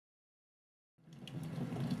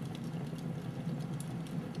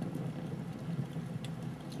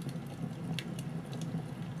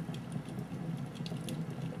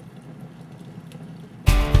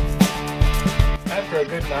after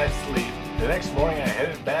a good night's sleep, the next morning I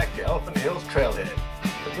headed back to Elephant Hills Trailhead.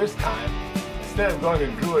 But this time, instead of going to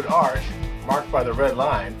Druid Arch, marked by the red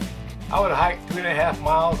line, I would hike 3.5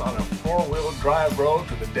 miles on a 4-wheel drive road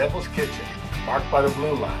to the Devil's Kitchen, marked by the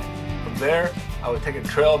blue line. From there, I would take a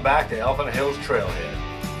trail back to Elephant Hills Trailhead.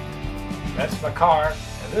 That's my car,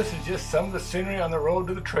 and this is just some of the scenery on the road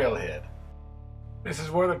to the trailhead. This is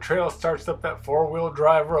where the trail starts up that 4-wheel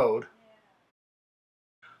drive road.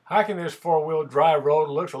 Hiking this 4-wheel drive road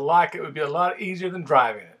looks like it would be a lot easier than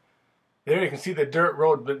driving it. There you can see the dirt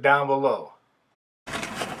road down below.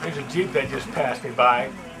 There's a Jeep that just passed me by,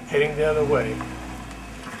 heading the other way.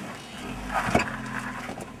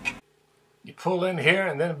 You pull in here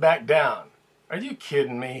and then back down. Are you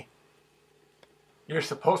kidding me? You're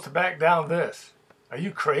supposed to back down this. Are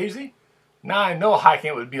you crazy? Now I know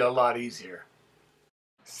hiking would be a lot easier.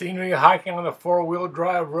 Scenery hiking on the 4-wheel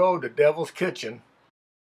drive road to Devil's Kitchen.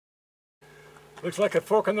 Looks like a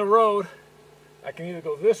fork in the road. I can either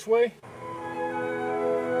go this way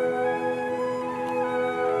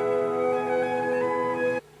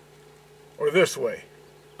or this way.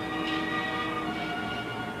 I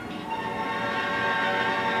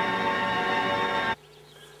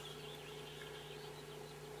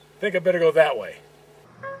think I better go that way.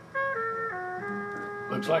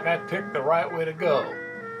 Looks like I picked the right way to go.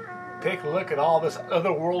 Take a look at all this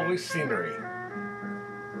otherworldly scenery.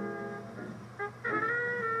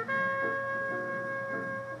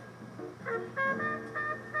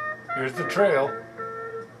 Here's the trail.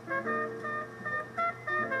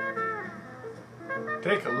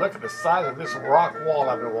 Take a look at the size of this rock wall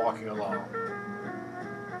I've been walking along.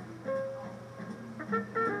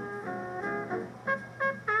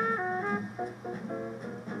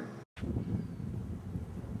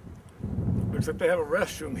 Looks like they have a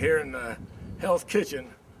restroom here in Hell's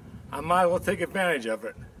Kitchen. I might as well take advantage of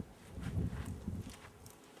it.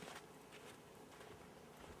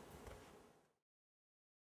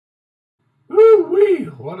 Woo-wee,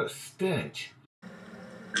 what a stench.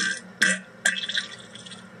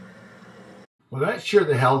 Well, that sure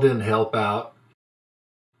the hell didn't help out.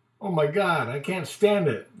 Oh my God, I can't stand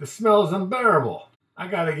it. The smell is unbearable. I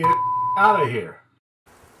gotta get out of here.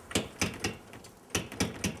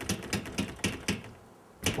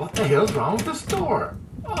 What the hell's wrong with the store?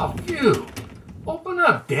 Oh, phew. Open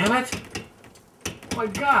up, damn it. Oh my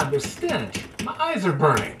God, the stench. My eyes are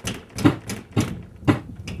burning.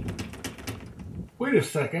 Wait a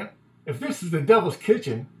second. If this is the Devil's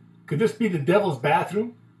Kitchen, could this be the Devil's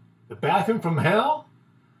Bathroom? The bathroom from hell?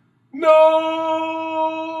 No!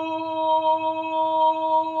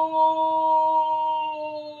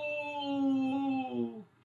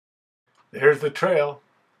 There's the trail.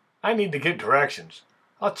 I need to get directions.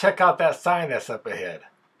 I'll check out that sign that's up ahead.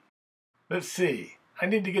 Let's see. I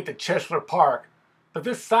need to get to Chesler Park, but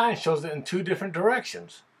this sign shows it in 2 different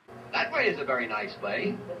directions. That way is a very nice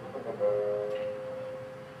way.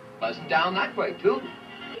 Pleasant down that way, too.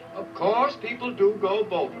 Of course, people do go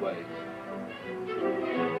both ways.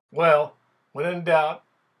 Well, when in doubt,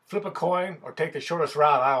 flip a coin or take the shortest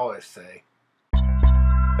route, I always say.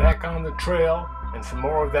 Back on the trail and some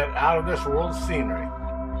more of that out-of-this-world scenery.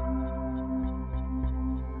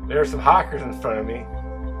 There are some hikers in front of me.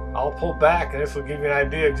 I'll pull back and this will give you an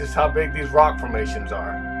idea of just how big these rock formations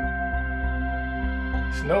are.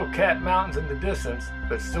 Snow-capped mountains in the distance,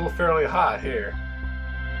 but still fairly hot here.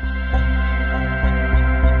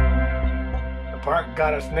 The park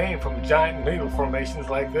got its name from giant needle formations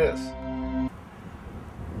like this.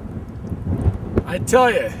 I tell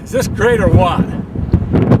you, is this great or what?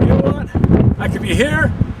 You know what? I could be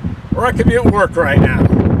here or I could be at work right now.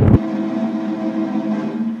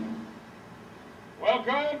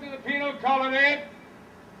 Welcome to the penal colony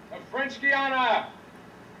of French Guiana,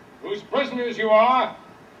 whose prisoners you are,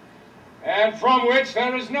 and from which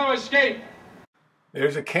there is no escape.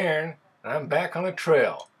 There's a cairn, and I'm back on the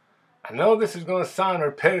trail. I know this is going to sound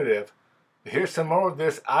repetitive, but here's some more of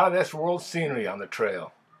this out-of-this-world scenery on the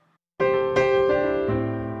trail.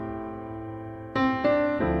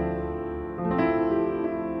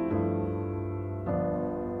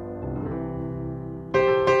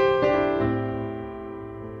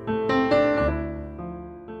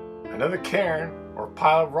 Another cairn, or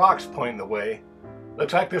pile of rocks pointing the way.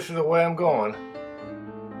 Looks like this is the way I'm going.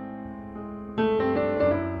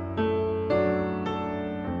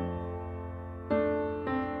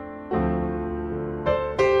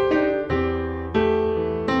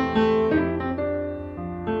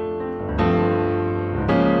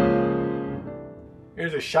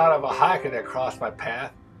 Here's a shot of a hiker that crossed my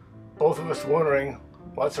path, both of us wondering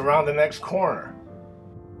what's around the next corner.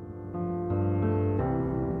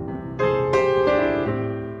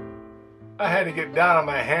 I had to get down on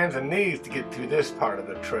my hands and knees to get through this part of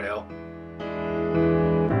the trail.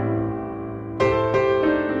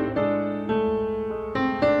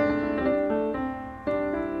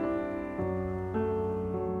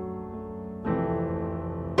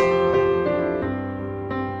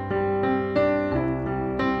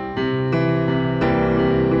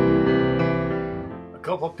 A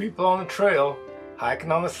couple people on the trail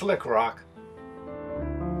hiking on the slick rock.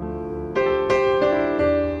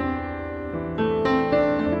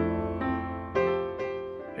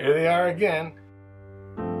 Here they are again.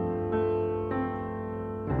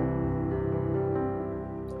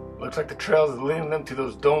 Looks like the trail is leading them to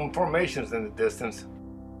those dome formations in the distance.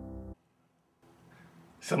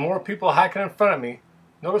 Some more people hiking in front of me.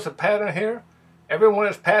 Notice a pattern here? Everyone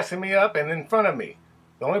is passing me up and in front of me.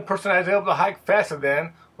 The only person I was able to hike faster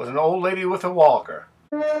than was an old lady with a walker.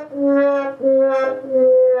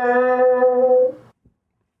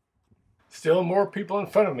 Still more people in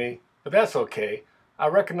front of me, but that's okay. I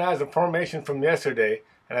recognize the formation from yesterday,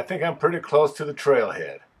 and I think I'm pretty close to the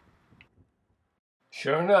trailhead.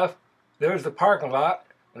 Sure enough, there's the parking lot,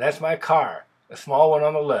 and that's my car, a small one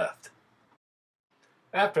on the left.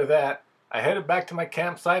 After that, I headed back to my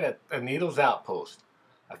campsite at the Needles Outpost.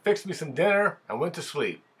 I fixed me some dinner and went to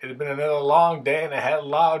sleep. It had been another long day, and I had a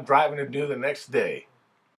lot of driving to do the next day.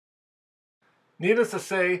 Needless to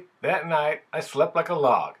say, that night I slept like a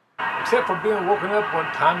log, except for being woken up one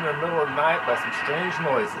time in the middle of the night by some strange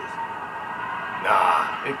noises.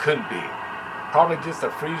 Nah, it couldn't be. Probably just a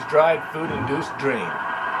freeze-dried, food-induced dream.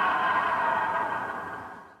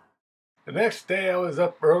 The next day I was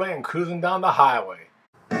up early and cruising down the highway.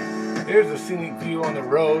 Here's the scenic view on the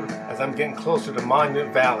road as I'm getting closer to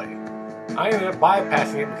Monument Valley. I ended up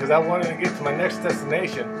bypassing it because I wanted to get to my next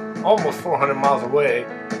destination, almost 400 miles away,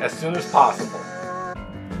 as soon as possible.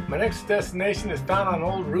 My next destination is found on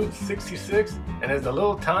old Route 66 and is the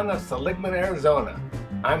little town of Seligman, Arizona.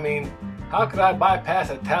 I mean, how could I bypass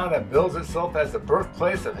a town that bills itself as the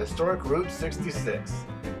birthplace of historic Route 66?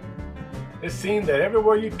 It seemed that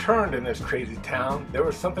everywhere you turned in this crazy town, there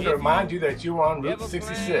was something to remind you that you were on Route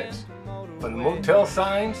 66. From the motel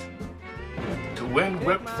signs, to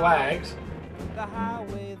wind-whipped flags,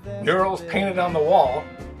 murals painted on the wall,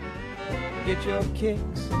 get your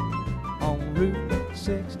kicks on Route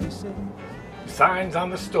 66. Signs on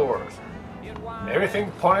the stores. Everything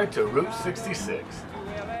pointed to Route 66.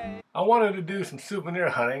 I wanted to do some souvenir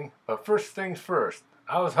hunting, but first things first,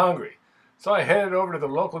 I was hungry. So I headed over to the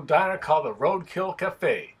local diner called the Roadkill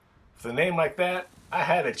Cafe. With a name like that, I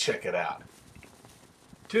had to check it out.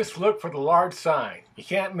 Just look for the large sign. You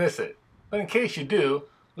can't miss it. But in case you do,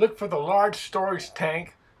 look for the large storage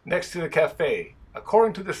tank next to the cafe.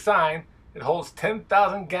 According to the sign, it holds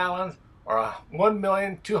 10,000 gallons or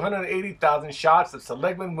 1,280,000 shots of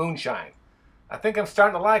Seligman moonshine. I think I'm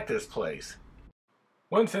starting to like this place.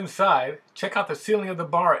 Once inside, check out the ceiling of the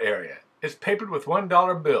bar area. It's papered with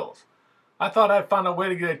 $1 bills. I thought I'd find a way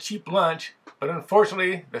to get a cheap lunch, but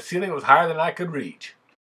unfortunately, the ceiling was higher than I could reach.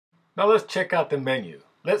 Now let's check out the menu.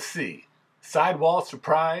 Let's see. Sidewall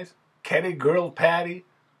surprise, Caddy grilled patty,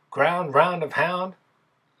 ground round of hound,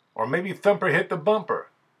 or maybe Thumper hit the bumper,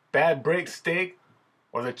 bad break steak,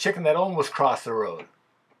 or the chicken that almost crossed the road.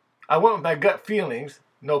 I went with my gut feelings,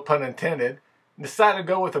 no pun intended, and decided to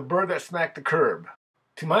go with the bird that smacked the curb.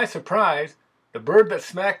 To my surprise, the bird that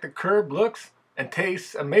smacked the curb looks and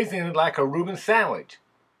tastes amazingly like a Reuben sandwich,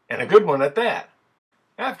 and a good one at that.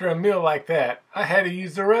 After a meal like that, I had to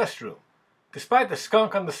use the restroom. Despite the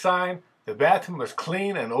skunk on the sign, the bathroom was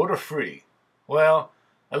clean and odor-free. Well,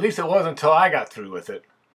 at least it was until I got through with it.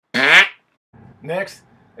 Next,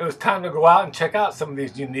 it was time to go out and check out some of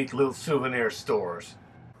these unique little souvenir stores.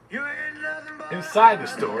 Inside the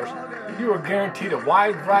stores, you were guaranteed a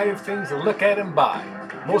wide variety of things to look at and buy,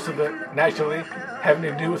 most of it, naturally, having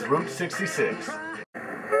to do with Route 66.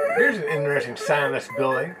 Here's an interesting sign on this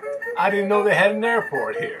building. I didn't know they had an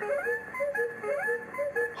airport here.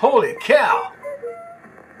 Holy cow!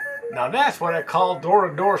 Now that's what I call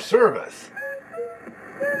door-to-door service.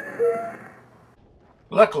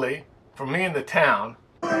 Luckily, for me and the town,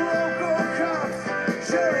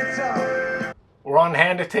 we're on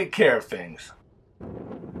hand to take care of things.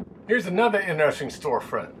 Here's another interesting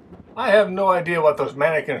storefront. I have no idea what those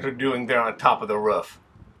mannequins are doing there on top of the roof.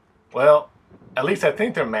 Well, at least I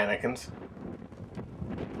think they're mannequins.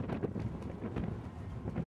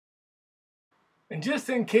 And just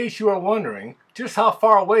in case you are wondering just how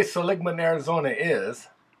far away Seligman, Arizona is,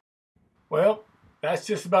 well, that's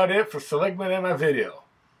just about it for Seligman and my video.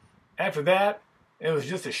 After that, it was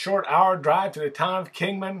just a short hour drive to the town of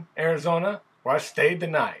Kingman, Arizona, where I stayed the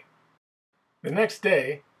night. The next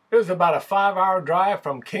day, It was about a 5-hour drive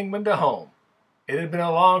from Kingman to home. It had been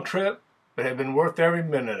a long trip, but had been worth every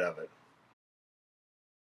minute of it.